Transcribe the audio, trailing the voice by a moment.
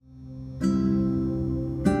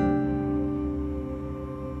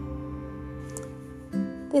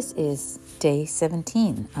This is day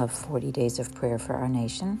 17 of 40 Days of Prayer for Our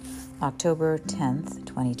Nation, October 10th,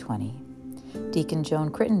 2020. Deacon Joan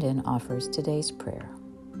Crittenden offers today's prayer.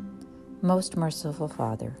 Most merciful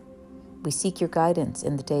Father, we seek your guidance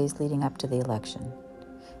in the days leading up to the election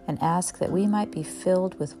and ask that we might be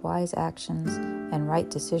filled with wise actions and right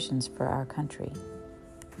decisions for our country.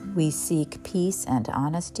 We seek peace and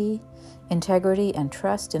honesty, integrity and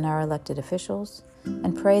trust in our elected officials,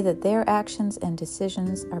 and pray that their actions and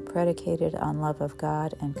decisions are predicated on love of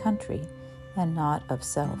God and country and not of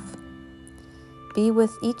self. Be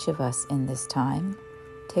with each of us in this time.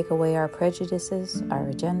 Take away our prejudices, our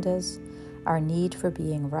agendas, our need for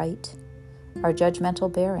being right, our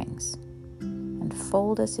judgmental bearings, and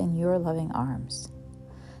fold us in your loving arms.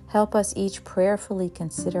 Help us each prayerfully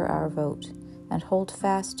consider our vote and hold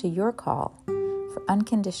fast to your call for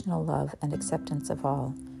unconditional love and acceptance of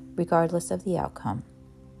all, regardless of the outcome.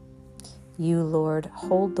 You, Lord,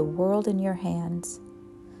 hold the world in your hands.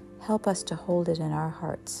 Help us to hold it in our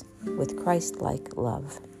hearts with Christ-like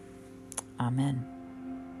love. Amen.